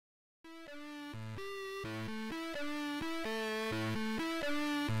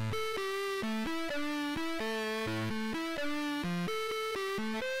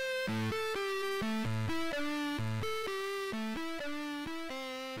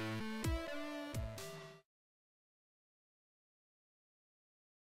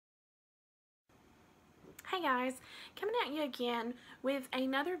Hey guys, coming at you again with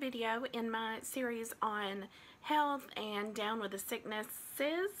another video in my series on health and down with the sicknesses.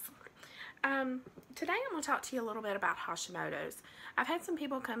 Today I'm going to talk to you a little bit about Hashimoto's. I've had some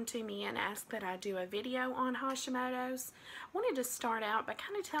people come to me and ask that I do a video on Hashimoto's. I wanted to start out by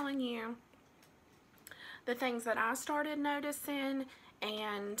kind of telling you the things that I started noticing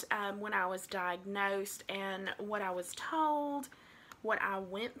and when I was diagnosed and what I was told, what I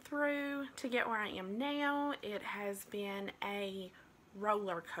went through to get where I am now. It has been a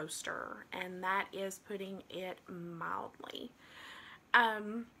roller coaster, and that is putting it mildly.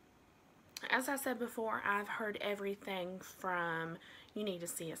 As I said before, I've heard everything from you need to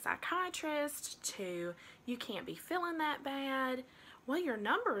see a psychiatrist to you can't be feeling that bad. Well, your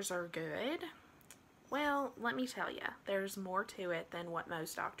numbers are good. Well, let me tell you, there's more to it than what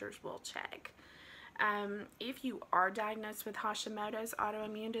most doctors will check. If you are diagnosed with Hashimoto's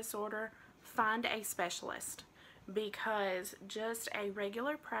autoimmune disorder, find a specialist, because just a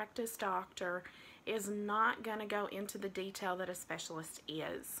regular practice doctor is not going to go into the detail that a specialist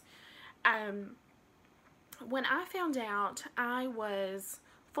is. When I found out I was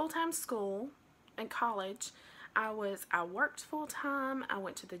full-time school and college, I worked full-time, I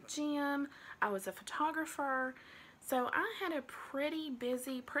went to the gym, I was a photographer. So I had a pretty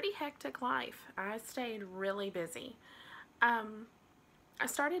busy, pretty hectic life. I stayed really busy. I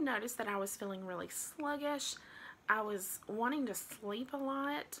started to notice that I was feeling really sluggish. I was wanting to sleep a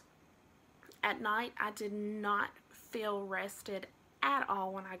lot. At night, I did not feel rested at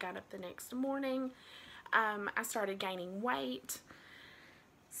all when I got up the next morning. I started gaining weight.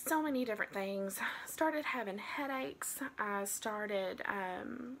 So many different things. Started having headaches. I started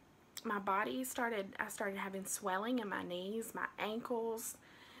having swelling in my knees, my ankles,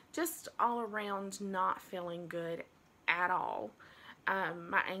 just all around not feeling good at all.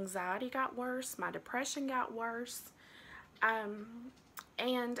 My anxiety got worse, my depression got worse,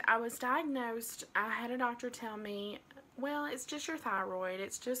 and I was diagnosed. I had a doctor tell me, well, it's just your thyroid,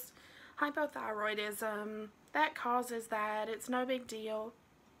 it's just hypothyroidism, that causes that, it's no big deal,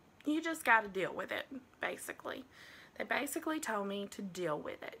 you just got to deal with it, basically. They basically told me to deal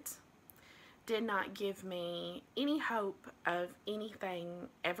with it. Did not give me any hope of anything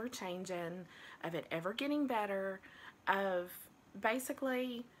ever changing, of it ever getting better, of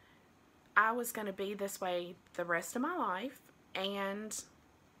basically I was going to be this way the rest of my life, and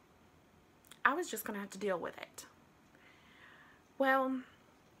I was just going to have to deal with it. Well,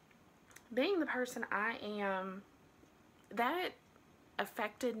 being the person I am, that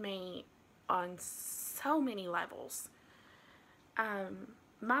affected me on so many levels.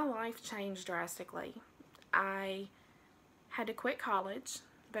 My life changed drastically. I had to quit college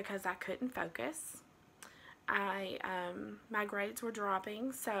because I couldn't focus. My grades were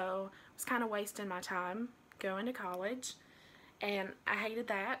dropping, so I was kind of wasting my time going to college, and I hated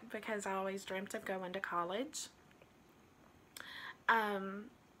that because I always dreamt of going to college.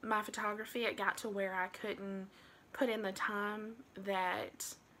 My photography, it got to where I couldn't put in the time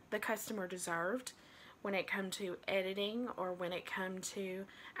that the customer deserved when it come to editing or when it come to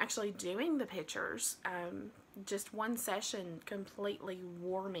actually doing the pictures. Just one session completely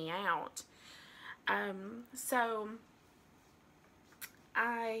wore me out. So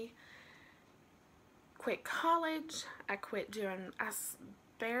I quit college. I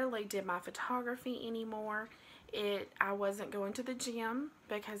barely did my photography anymore. I wasn't going to the gym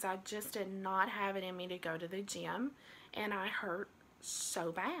because I just did not have it in me to go to the gym, and I hurt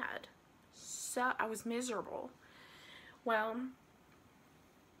so bad. So I was miserable. Well,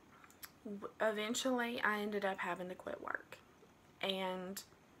 eventually I ended up having to quit work, and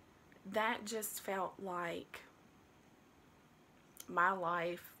that just felt like my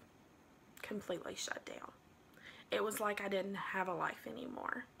life completely shut down. It was like I didn't have a life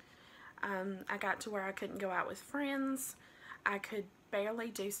anymore. I got to where I couldn't go out with friends. I could barely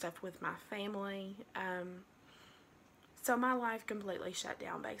do stuff with my family. So my life completely shut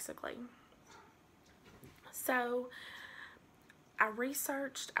down, basically. So I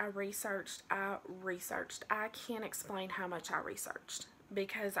researched. I can't explain how much I researched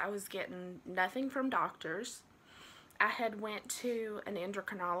because I was getting nothing from doctors. I had went to an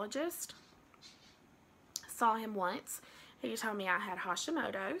endocrinologist, saw him once. He told me I had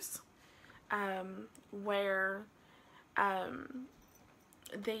Hashimoto's, where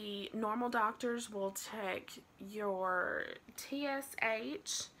the normal doctors will check your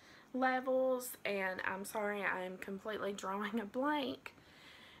TSH levels, and I'm sorry, I'm completely drawing a blank.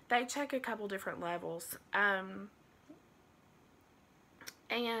 They check a couple different levels, and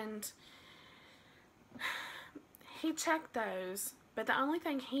he checked those, but the only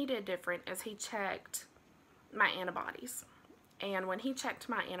thing he did different is he checked my antibodies. And when he checked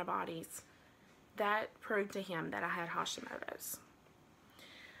my antibodies, that proved to him that I had Hashimoto's.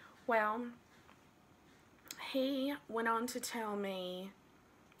 Well, he went on to tell me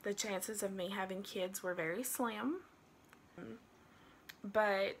the chances of me having kids were very slim.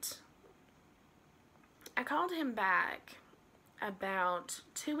 But I called him back about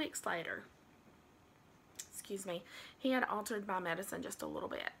 2 weeks later. Excuse me. He had altered my medicine just a little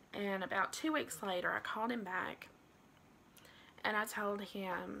bit. And about 2 weeks later, I called him back and I told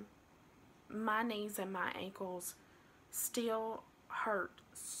him my knees and my ankles still hurt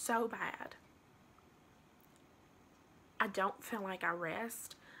so bad. I don't feel like I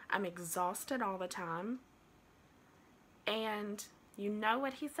rest. I'm exhausted all the time. And you know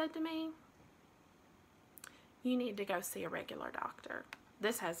what he said to me? You need to go see a regular doctor.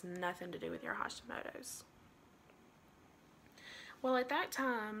 This has nothing to do with your Hashimoto's. Well, at that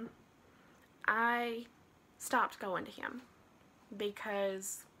time, I stopped going to him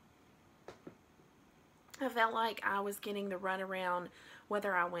because I felt like I was getting the runaround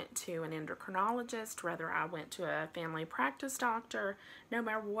whether I went to an endocrinologist, whether I went to a family practice doctor. No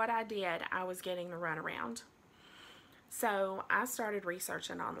matter what I did, I was getting the runaround. So I started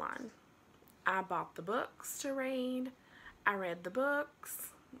researching online. I bought the books to read. I read the books.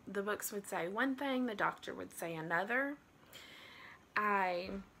 The books would say one thing, the doctor would say another.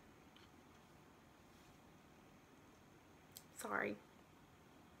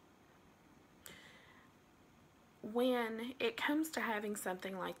 When it comes to having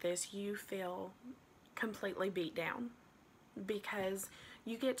something like this, you feel completely beat down because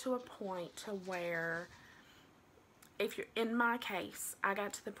you get to a point to where, if you're, in my case, I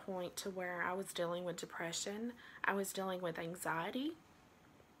got to the point to where I was dealing with depression, I was dealing with anxiety,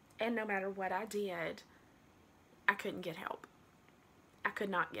 and no matter what I did, I couldn't get help. I could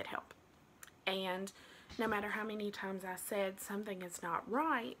not get help. And no matter how many times I said something is not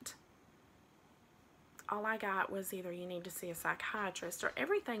right, all I got was either you need to see a psychiatrist or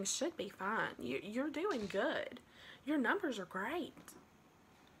everything should be fine. You're doing good. Your numbers are great.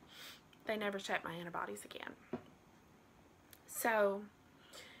 They never checked my antibodies again. So,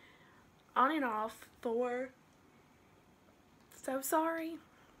 on and off for, so sorry,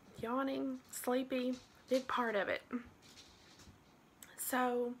 yawning, sleepy, big part of it.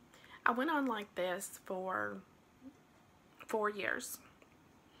 So, I went on like this for 4 years.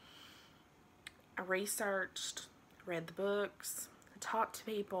 I researched, read the books, talked to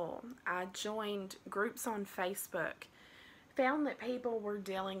people. I joined groups on Facebook, found that people were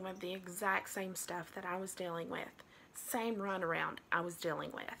dealing with the exact same stuff that I was dealing with, same runaround I was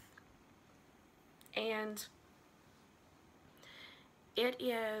dealing with. And it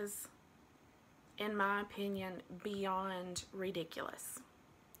is, in my opinion, beyond ridiculous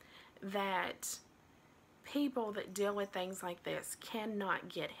that people that deal with things like this cannot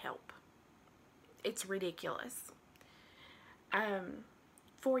get help. It's ridiculous.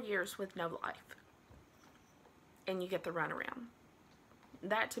 4 years with no life, and you get the runaround.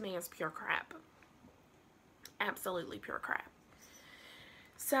 That to me is pure crap. Absolutely pure crap.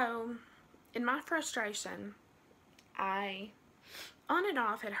 So, in my frustration, I, on and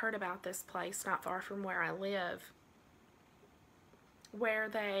off, had heard about this place not far from where I live, where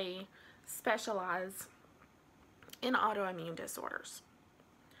they specialize in autoimmune disorders.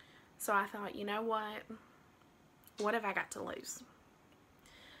 So I thought, you know what have I got to lose?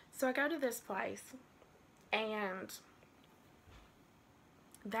 So I go to this place, and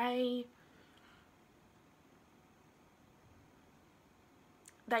they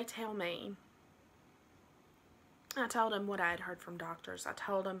tell me, I told them what I had heard from doctors. I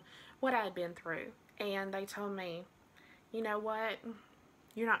told them what I had been through, and they told me, you know what?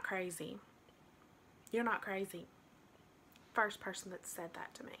 You're not crazy. You're not crazy. First person that said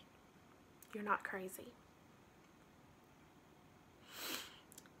that to me. You're not crazy.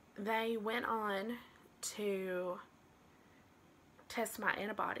 They went on to test my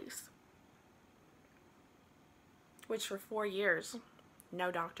antibodies, which for 4 years, no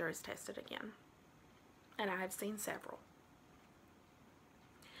doctor has tested again. And I have seen several.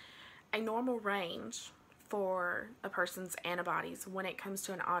 A normal range for a person's antibodies when it comes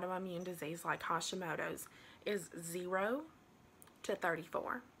to an autoimmune disease like Hashimoto's is 0 to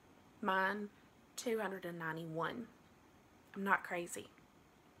 34. Mine, 291. I'm not crazy.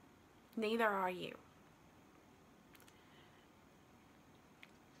 Neither are you.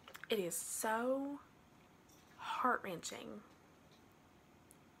 It is so heart-wrenching,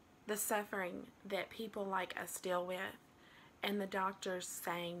 the suffering that people like us deal with, and the doctors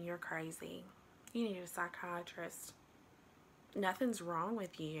saying you're crazy. You need a psychiatrist. Nothing's wrong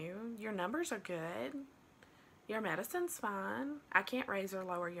with you. Your numbers are good. Your medicine's fine. I can't raise or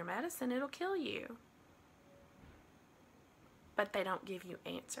lower your medicine. It'll kill you. But they don't give you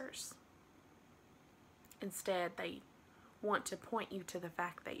answers. Instead, they want to point you to the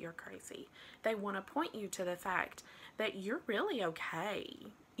fact that you're crazy. They want to point you to the fact that you're really okay.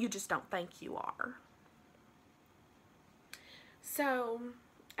 You just don't think you are. So,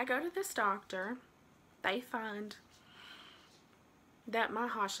 I go to this doctor. They find that my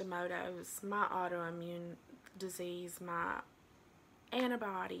Hashimoto's, my autoimmune disease, my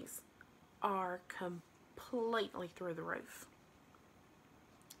antibodies are completely through the roof.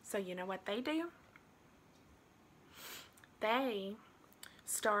 So you know what they do? They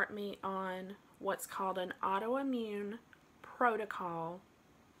start me on what's called an autoimmune protocol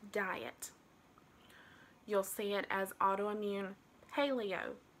diet. You'll see it as autoimmune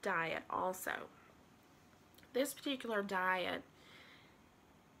paleo diet also. This particular diet,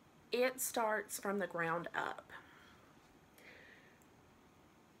 it starts from the ground up.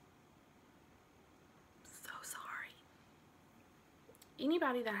 So sorry.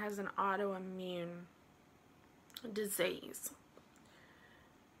 Anybody that has an autoimmune disease,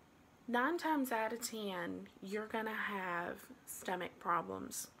 9 times out of 10, you're going to have stomach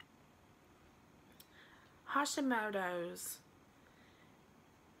problems. Hashimoto's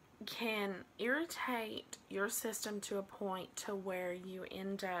can irritate your system to a point to where you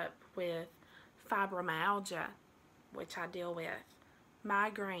end up with fibromyalgia, which I deal with,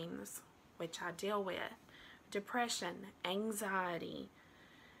 migraines, which I deal with, depression, anxiety,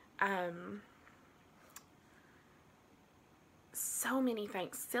 so many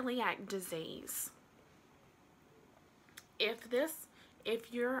things, celiac disease.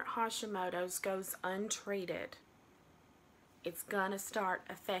 If your Hashimoto's goes untreated, it's gonna start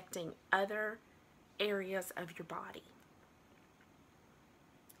affecting other areas of your body.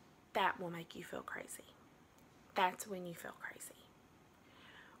 That will make you feel crazy. That's when you feel crazy.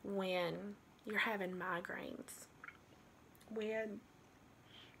 When you're having migraines, when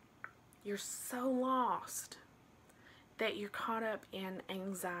you're so lost that you're caught up in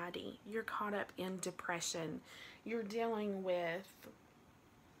anxiety, you're caught up in depression, you're dealing with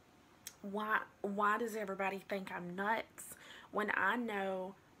why does everybody think I'm nuts when I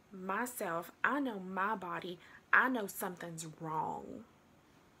know myself, I know my body, I know something's wrong.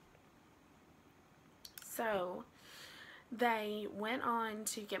 So they went on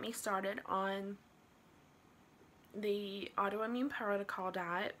to get me started on the autoimmune protocol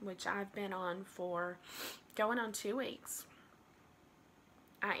diet, which I've been on for going on 2 weeks.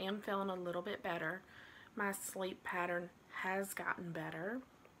 I am feeling a little bit better. My sleep pattern has gotten better.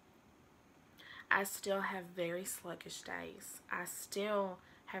 I still have very sluggish days. I still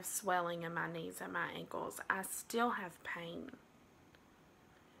have swelling in my knees and my ankles. I still have pain.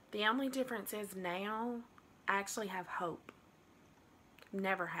 The only difference is now I actually have hope.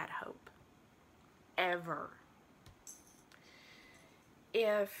 Never had hope. Ever.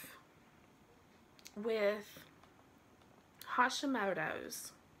 If with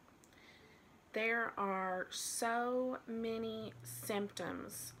Hashimoto's, there are so many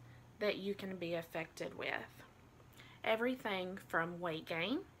symptoms that you can be affected with. Everything from weight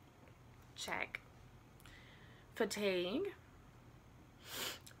gain, check, fatigue,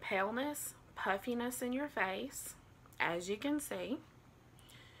 paleness, puffiness in your face, as you can see,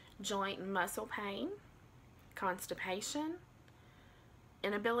 joint and muscle pain, constipation,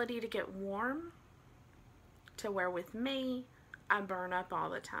 inability to get warm, to where with me, I burn up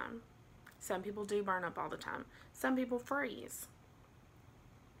all the time. Some people do burn up all the time. Some people freeze.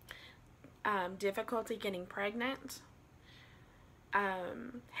 Difficulty getting pregnant,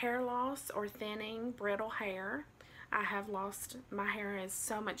 hair loss or thinning, brittle hair. I have lost, my hair is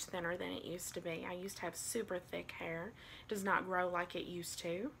so much thinner than it used to be. I used to have super thick hair. It does not grow like it used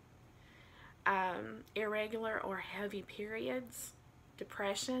to. Irregular or heavy periods,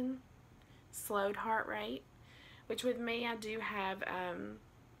 depression, slowed heart rate, which with me I do have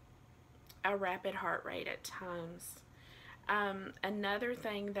a rapid heart rate at times. Another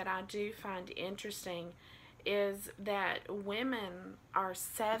thing that I do find interesting is that women are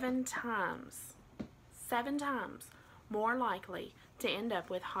 7 times more likely to end up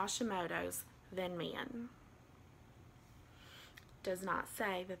with Hashimoto's than men. Does not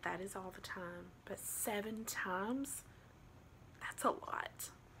say that that is all the time, but 7 times, that's a lot.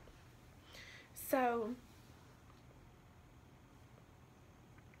 So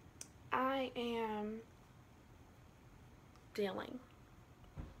I am dealing.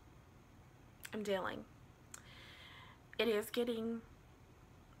 I'm dealing. It is getting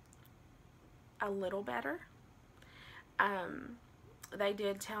a little better. They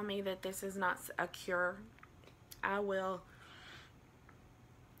did tell me that this is not a cure. I will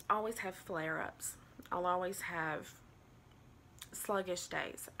always have flare-ups. I'll always have sluggish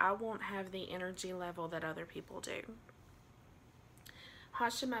days. I won't have the energy level that other people do.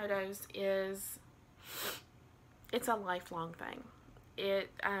 Hashimoto's it's a lifelong thing.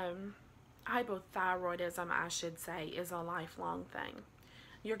 Hypothyroidism, I should say, is a lifelong thing.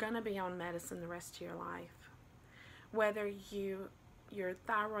 You're going to be on medicine the rest of your life. Whether your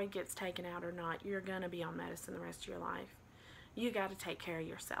thyroid gets taken out or not, you're going to be on medicine the rest of your life. You got to take care of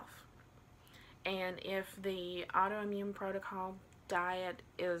yourself. And if the autoimmune protocol diet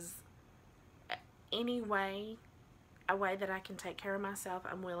is a way that I can take care of myself,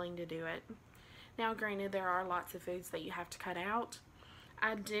 I'm willing to do it. Now, granted, there are lots of foods that you have to cut out.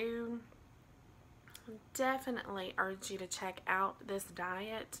 I do definitely urge you to check out this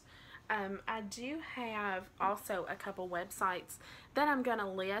diet. I do have also a couple websites that I'm going to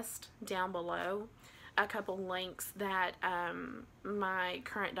list down below. A couple links that my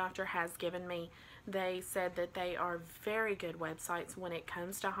current doctor has given me. They said that they are very good websites when it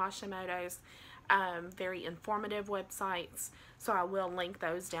comes to Hashimoto's. Very informative websites. So I will link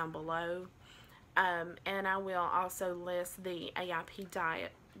those down below. And I will also list the AIP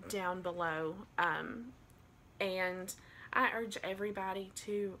diet down below. And I urge everybody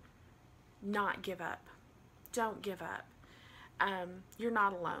to not give up. Don't give up. You're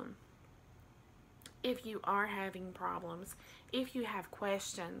not alone. If you are having problems, if you have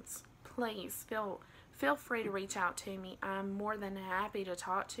questions, please feel free to reach out to me. I'm more than happy to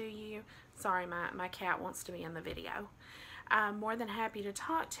talk to you. Sorry, my cat wants to be in the video. I'm more than happy to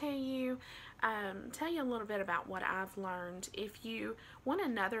talk to you, tell you a little bit about what I've learned. If you want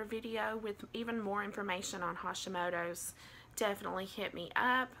another video with even more information on Hashimoto's, definitely hit me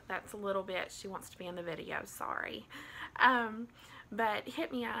up. That's a little bit, she wants to be in the video, sorry. But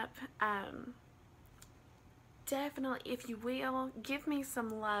hit me up. Definitely, if you will, give me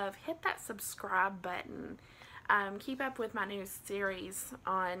some love. Hit that subscribe button. Keep up with my new series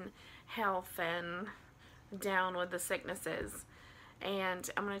on health and down with the sicknesses. And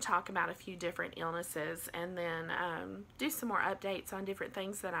I'm going to talk about a few different illnesses and then do some more updates on different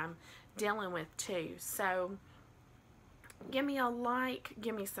things that I'm dealing with too. So give me a like,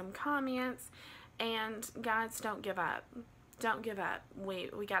 give me some comments, and guys, don't give up. Don't give up.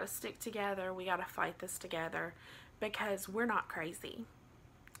 We got to stick together. We got to fight this together because we're not crazy.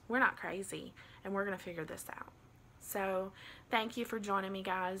 We're not crazy, and we're going to figure this out. So thank you for joining me,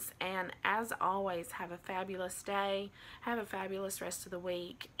 guys, and as always, have a fabulous day. Have a fabulous rest of the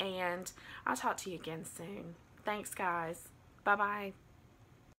week, and I'll talk to you again soon. Thanks, guys. Bye-bye.